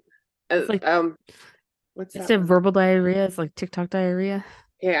love it. It's like what's that? Instead of verbal diarrhea, it's like TikTok diarrhea.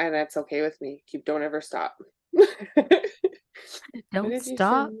 Yeah, that's okay with me. Don't ever stop. Don't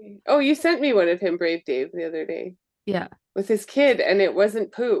stop. Oh, you sent me one of him, Brave Dave, the other day. Yeah. With his kid, and it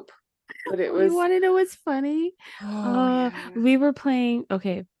wasn't poop, but it was. You want to know what's funny? We were playing.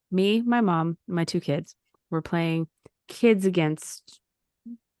 Okay, me, my mom, my two kids were playing Kids Against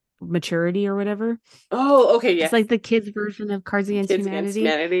Maturity or whatever. Oh, okay, yeah. It's like the kids' version of Cards Against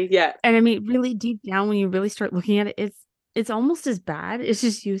Humanity. Yeah. And I mean, really deep down, when you really start looking at it, it's almost as bad. It's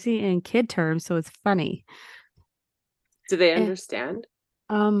just using it in kid terms, so it's funny. Do they understand?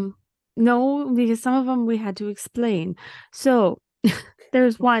 No, because some of them we had to explain. So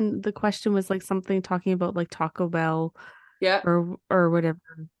there's one, the question was like something talking about like Taco Bell. Yeah. Or whatever.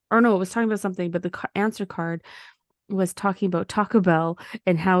 Or no, it was talking about something, but the answer card was talking about Taco Bell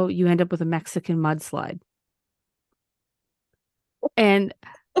and how you end up with a Mexican mudslide. And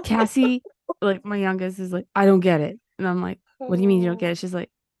Cassie, like my youngest, is like, I don't get it. And I'm like, what do you mean you don't get it? She's like,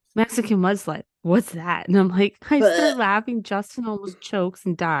 Mexican mudslide. What's that? And I'm like, I start laughing. Justin almost chokes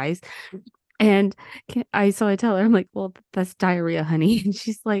and dies. And I tell her, I'm like, well, that's diarrhea, honey. And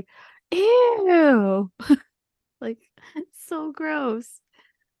she's like, ew. Like, so gross.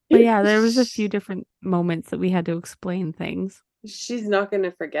 But yeah, there was a few different moments that we had to explain things. She's not going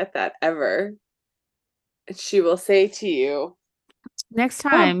to forget that ever. And she will say to you, Next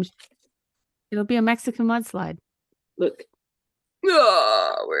time, it'll be a Mexican mudslide. look.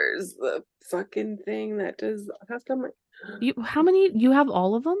 Oh, where's the fucking thing that does How many? You have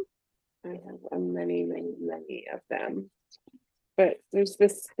all of them? I have many, many, many of them. But there's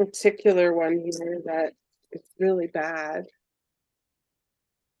this particular one here that it's really bad.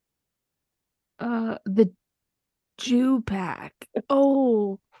 The Jew pack.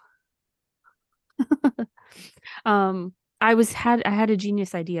 Oh. I had a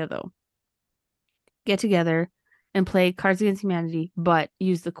genius idea though. Get together and play Cards Against Humanity, but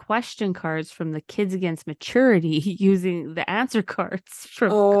use the question cards from the Kids Against Maturity using the answer cards from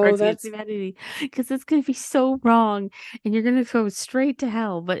Cards Against Humanity, because it's going to be so wrong and you're going to go straight to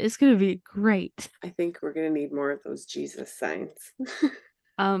hell, but it's going to be great. I think we're going to need more of those Jesus signs.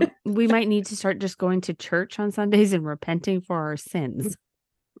 We might need to start just going to church on Sundays and repenting for our sins.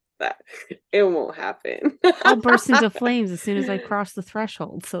 That it won't happen. I'll burst into flames as soon as I cross the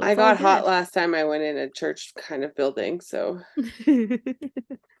threshold. So I got hot last time I went in a church kind of building. So look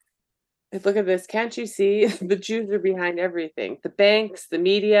at this. Can't you see? The Jews are behind everything. The banks, the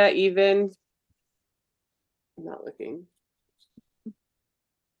media, even. I'm not looking.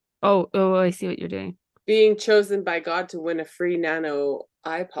 Oh, I see what you're doing. Being chosen by God to win a free nano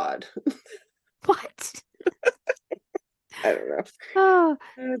iPod. What? I don't know. Oh.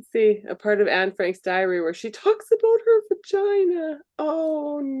 Let's see. A part of Anne Frank's diary where she talks about her vagina.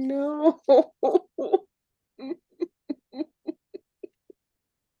 Oh no.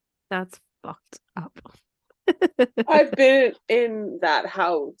 That's fucked up. I've been in that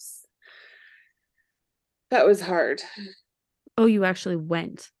house. That was hard. Oh, you actually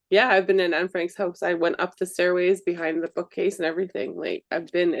went? Yeah, I've been in Anne Frank's house. I went up the stairways behind the bookcase and everything. Like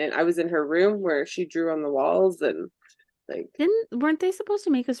I was in her room where she drew on the walls and like. Weren't they supposed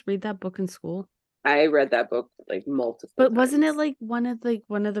to make us read that book in school? I read that book like multiple But times. wasn't it like one of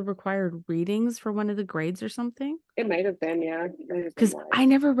the required readings for one of the grades or something? It might have been, yeah. Because I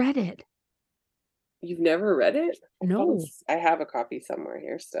never read it. You've never read it? No. I have a copy somewhere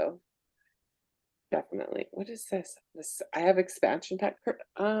here still. Definitely. What is this? I have expansion pack.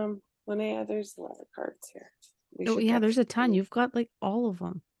 Linnea, there's a lot of cards here. Oh yeah, there's a ton. You've got like all of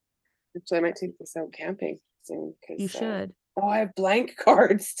them. So I might take this out camping soon. You should. Oh, I have blank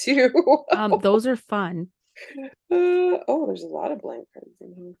cards too. Those are fun. There's a lot of blank cards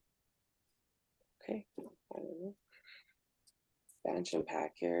in here. Okay. I don't know. Expansion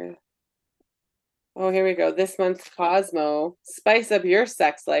pack here. Oh, here we go. This month's Cosmo. Spice up your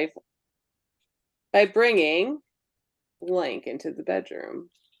sex life by bringing blank into the bedroom.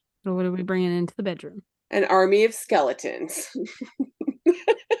 So what are we bringing into the bedroom? An army of skeletons.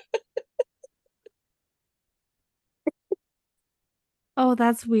 Oh,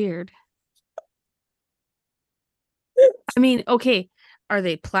 that's weird. I mean, okay, are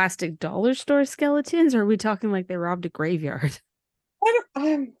they plastic dollar store skeletons, or are we talking like they robbed a graveyard?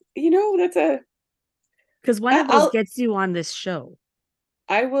 That's a. Because one of those gets you on this show.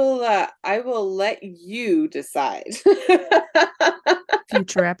 I will let you decide.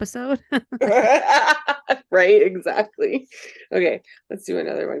 Future episode. Right, exactly. Okay, let's do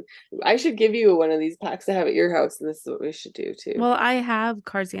another one. I should give you one of these packs to have at your house, and this is what we should do too. Well, I have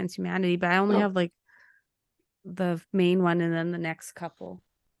Cards Against Humanity, but I only have like the main one and then the next couple.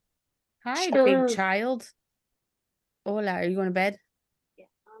 Hi, big child. Hola, are you going to bed? Yeah,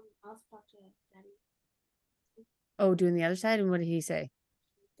 I'll talk to Daddy. Oh, doing the other side? And what did he say?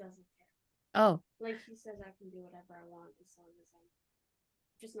 He doesn't care. Oh. Like, he says I can do whatever I want as long as I'm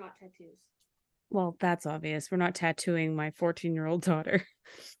just not tattoos. Well, that's obvious. We're not tattooing my 14-year-old daughter.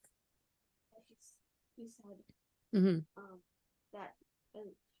 He said that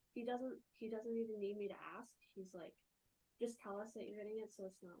and he doesn't even need me to ask. He's like, just tell us that you're getting it, so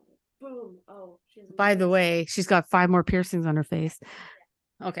it's not like boom. Oh, by the way, she's got 5 more piercings on her face.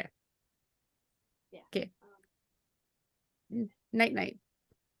 Yeah. Okay. Yeah. Okay. Night.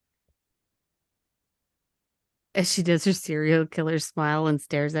 As she does her serial killer smile and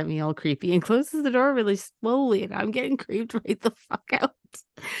stares at me all creepy and closes the door really slowly, and I'm getting creeped right the fuck out.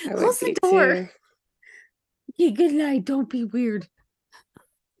 Close the door. Okay, good night. Don't be weird.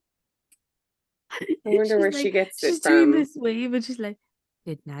 I wonder where she gets it from. She's doing this wave, and she's like,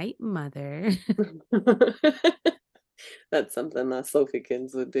 "Good night, mother." That's something that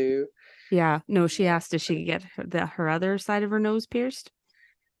Sophie-kins would do. Yeah, no, she asked if she could get her other side of her nose pierced.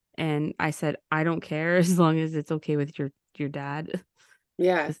 And I said, I don't care as long as it's okay with your dad.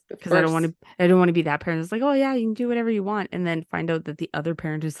 Yeah, because I don't want to be that parent. It's like, oh yeah, you can do whatever you want, and then find out that the other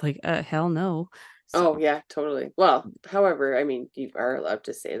parent is like, hell no. So. Oh yeah, totally. Well, however, I mean, you are allowed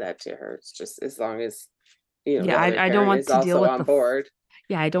to say that to her. It's just as long as the Yeah, other I don't parent want is to deal also with on the board.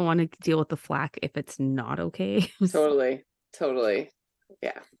 yeah, I don't want to deal with the flack if it's not okay. Totally.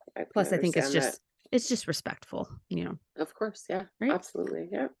 Yeah, I can Plus, I think understand that. it's just respectful, Of course, yeah, right? absolutely,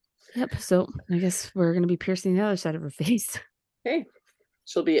 yeah. Yep. So I guess we're gonna be piercing the other side of her face. Okay,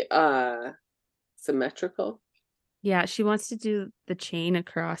 she'll be symmetrical. Yeah, she wants to do the chain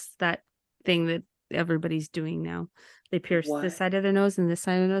across that thing that everybody's doing now. They pierce What? this side of their nose and this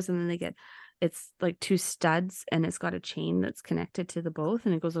side of their nose, and then it's like two studs, and it's got a chain that's connected to the both,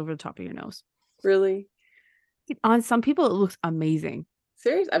 and it goes over the top of your nose. Really? On some people, it looks amazing.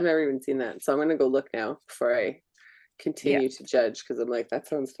 Serious? I've never even seen that, so I'm gonna go look now before I continue to judge, because I'm like, that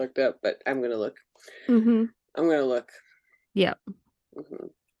sounds fucked up, but I'm gonna look. Mm-hmm. I'm gonna look. Yep. Mm-hmm.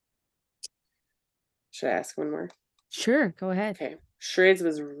 Should I ask one more? Sure, go ahead. Okay. Charades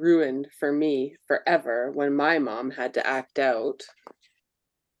was ruined for me forever when my mom had to act out.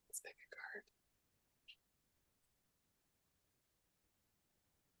 Let's pick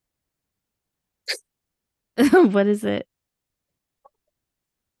a card. What is it?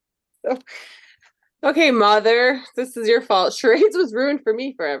 Okay, mother, this is your fault. Charades was ruined for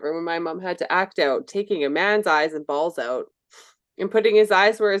me forever when my mom had to act out, taking a man's eyes and balls out, and putting his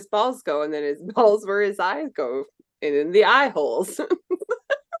eyes where his balls go, and then his balls where his eyes go, and in the eye holes.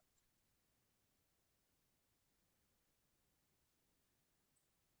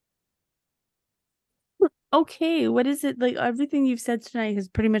 Okay, what is it? Like everything you've said tonight is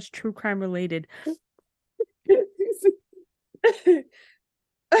pretty much true crime related.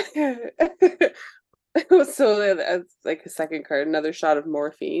 So that's like a second card, another shot of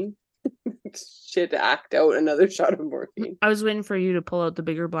morphine. She had to act out another shot of morphine. I was waiting for you to pull out the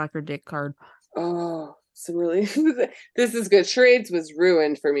bigger, blacker dick card. Oh, so really, this is good. Charades was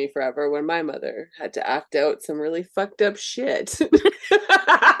ruined for me forever when my mother had to act out some really fucked up shit.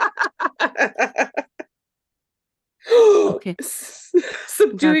 Okay.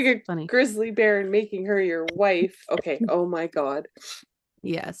 Subduing That's a funny. grizzly bear and making her your wife. Okay. Oh my God.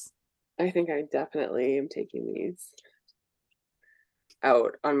 Yes. I think I definitely am taking these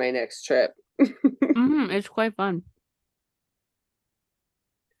out on my next trip. It's quite fun.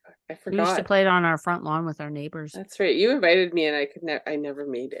 I We used to forgot. play it on our front lawn with our neighbors. That's right. You invited me and I never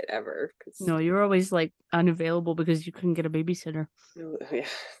made it ever. No, you were always like unavailable because you couldn't get a babysitter. Yeah,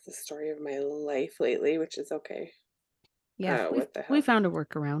 the story of my life lately, which is okay. Yeah, what the hell? we found a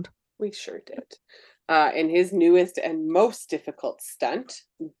workaround. We sure did. In his newest and most difficult stunt,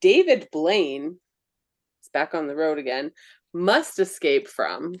 David Blaine is back on the road again, must escape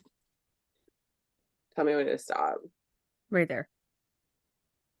from. Tell me when to stop. Right there.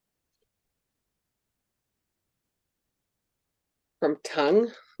 From tongue?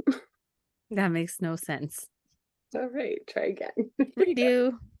 That makes no sense. All right, try again.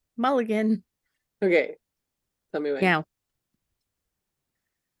 Redo. Mulligan. Okay. Tell me when. Now.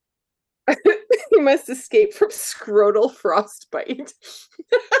 He must escape from scrotal frostbite.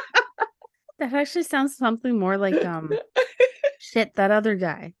 That actually sounds something more like shit, that other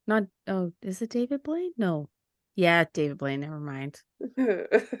guy. Not is it David Blaine? No. Yeah, David Blaine, never mind.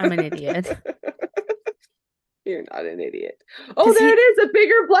 I'm an idiot. You're not an idiot. Oh, there it is, a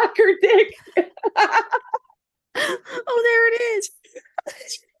bigger, blacker dick. Oh, there it is.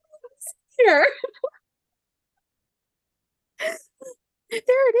 Here.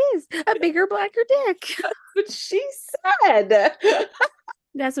 There it is. A bigger, blacker dick. That's what she said.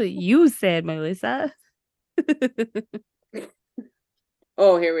 That's what you said, Melissa.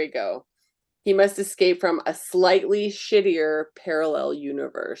 Oh, here we go. He must escape from a slightly shittier parallel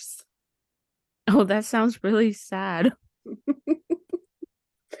universe. Oh, that sounds really sad.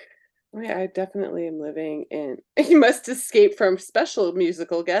 Yeah, I definitely am living in. He must escape from special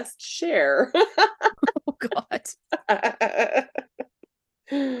musical guest Cher. Oh, God.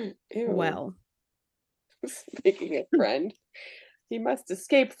 Ew. Well. Making a friend. He must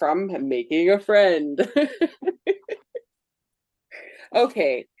escape from making a friend.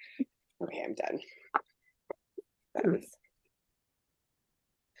 Okay. Okay, I'm done. That was...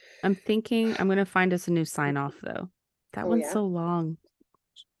 I'm thinking I'm going to find us a new sign off, though. That one's so long.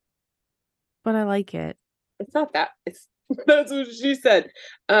 But I like it. It's not that. That's what she said.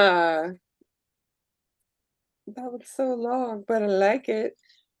 That was so long, but I like it.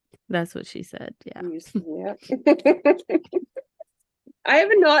 That's what she said. Yeah. Yeah. I have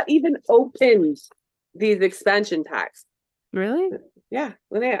not even opened these expansion packs. Really? Yeah,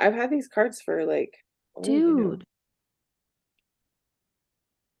 Linnea, I've had these cards for like, dude.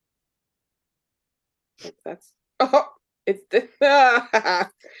 That's it's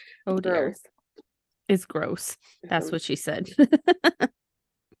oh dear. Gross. It's gross. That's what she said.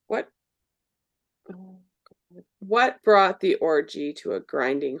 What? Oh What brought the orgy to a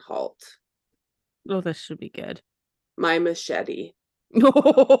grinding halt? Oh, this should be good. My machete.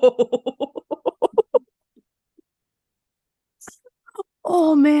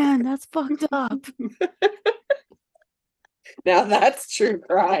 Oh man, that's fucked up. Now that's true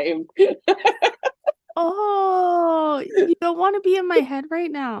crime. Oh, you don't want to be in my head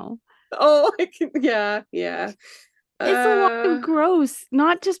right now. Oh, I can, yeah. It's a lot of Uh, gross,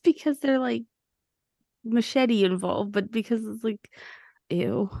 not just because they're like machete involved, but because it's like,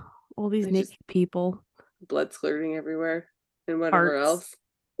 ew, all these I naked just- people. blood squirting everywhere and whatever Hearts.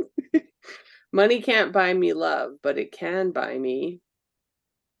 else. Money can't buy me love, but it can buy me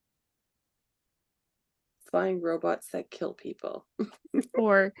flying robots that kill people.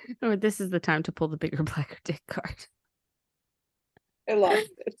 Or this is the time to pull the bigger, blacker dick card. I lost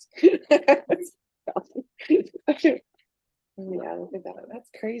it. Yeah, look at that. That's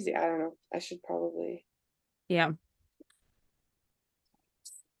crazy. I don't know. I should probably Yeah.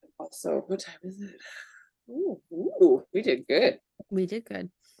 also. What time is it? Ooh, we did good. We did good.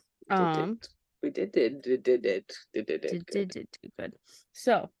 We did Good.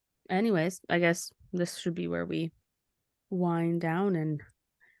 So, anyways, I guess this should be where we wind down and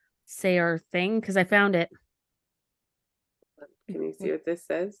say our thing because I found it. Can you see what this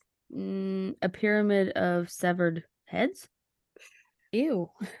says? A pyramid of severed heads. Ew.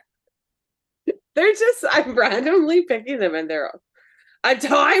 They're just, I'm randomly picking them and they're a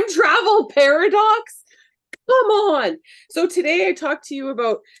time travel paradox. Come on. So today I talked to you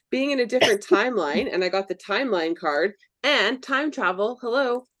about being in a different timeline and I got the timeline card and time travel.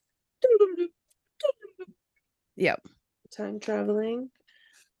 Hello. Yep. Time traveling.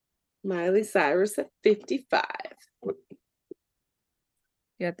 Miley Cyrus at 55. You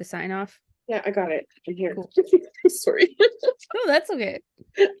got the sign off? Yeah, I got it. I'm here. Cool. Sorry. No, that's okay.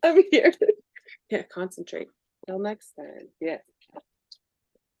 I'm here. Yeah, concentrate. Till next time. Yeah.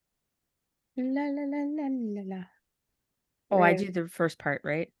 La la la la la la. Oh, I Right. do the first part,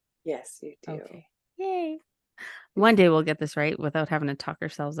 right? Yes, you do. Okay. Yay. One day we'll get this right without having to talk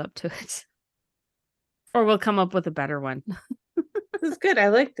ourselves up to it. Or we'll come up with a better one. This is good. I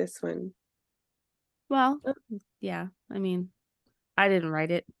like this one. Well, yeah. I mean, I didn't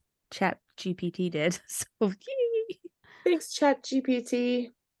write it. Chat GPT did. So yay. Thanks, Chat GPT.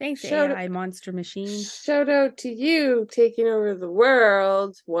 Thanks, Shout AI monster machine. Shout out to you taking over the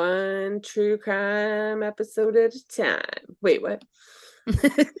world, one true crime episode at a time. Wait, what?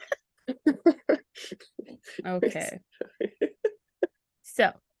 Okay.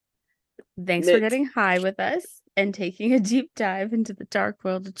 So, thanks for Knit. getting high with us and taking a deep dive into the dark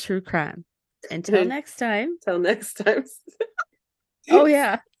world of true crime. Until next time. Till next time. Oh,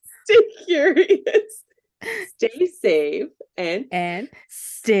 yeah. Stay curious. Stay safe and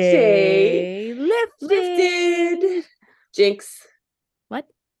stay lifted. lifted. Jinx. What?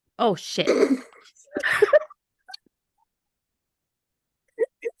 Oh, shit.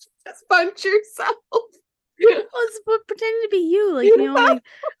 Just punch yourself. I was pretending to be you, like, like,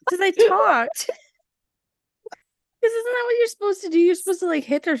 because I talked. Because isn't that what you're supposed to do? You're supposed to, like,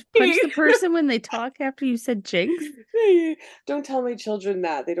 hit or punch the person when they talk after you said jinx? Don't tell my children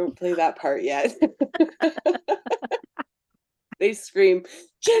that. They don't play that part yet. They scream,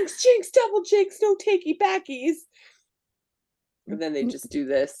 jinx, jinx, double jinx, no takey backies. And then they just do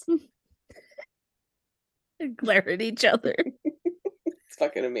this. And glare at each other. It's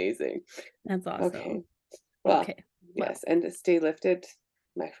fucking amazing. That's awesome. Okay. Well, Okay. yes, and to stay lifted,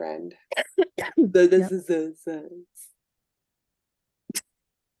 my friend. This is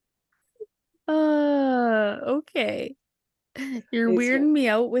Okay. You're It's weirding me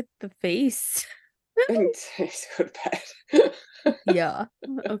out with the face. and I need to go to bed. Yeah.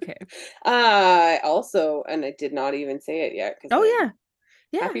 Okay. Also, and I did not even say it yet. Oh, yeah.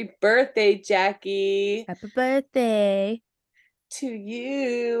 Yeah. Happy birthday, Jackie. Happy birthday. To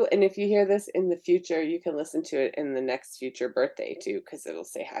you. And if you hear this in the future, you can listen to it in the next future birthday too, because it'll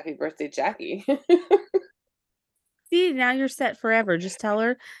say happy birthday, Jackie. See, now you're set forever. Just tell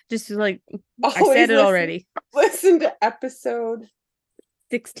her. Just like, I Always said it already. Listen to episode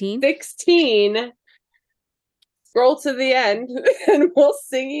 16. 16. Scroll to the end and we'll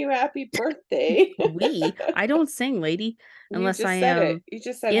sing you happy birthday. I don't sing, lady, unless I am You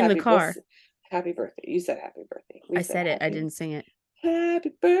just said in the happy, car. Happy birthday. You said happy birthday. I said it. I didn't sing it.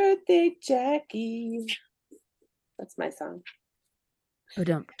 Happy birthday, Jackie. That's my song.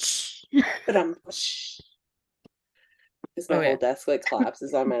 Ba-dum-tsh. But Because my whole desk like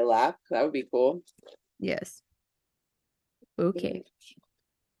collapses on my lap. That would be cool. Yes. Okay.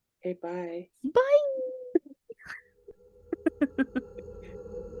 Okay, bye. Bye.